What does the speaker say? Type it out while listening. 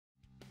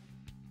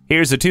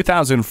Here's a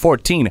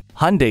 2014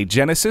 Hyundai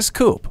Genesis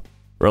Coupe.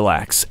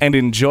 Relax and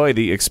enjoy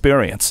the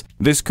experience.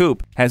 This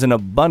coupe has an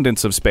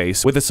abundance of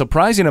space with a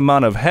surprising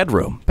amount of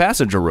headroom,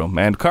 passenger room,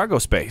 and cargo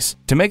space.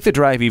 To make the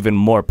drive even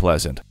more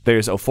pleasant,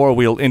 there's a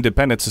 4-wheel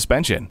independent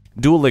suspension,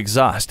 dual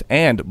exhaust,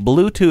 and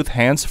Bluetooth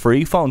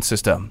hands-free phone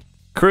system.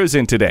 Cruise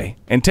in today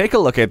and take a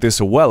look at this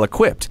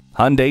well-equipped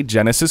Hyundai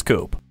Genesis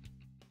Coupe.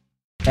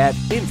 At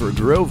Inver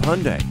Grove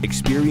Hyundai,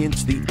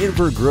 experience the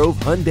Inver Grove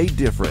Hyundai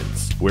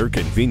difference. We're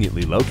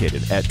conveniently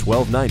located at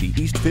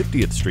 1290 East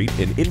 50th Street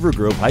in Inver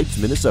Grove Heights,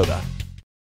 Minnesota.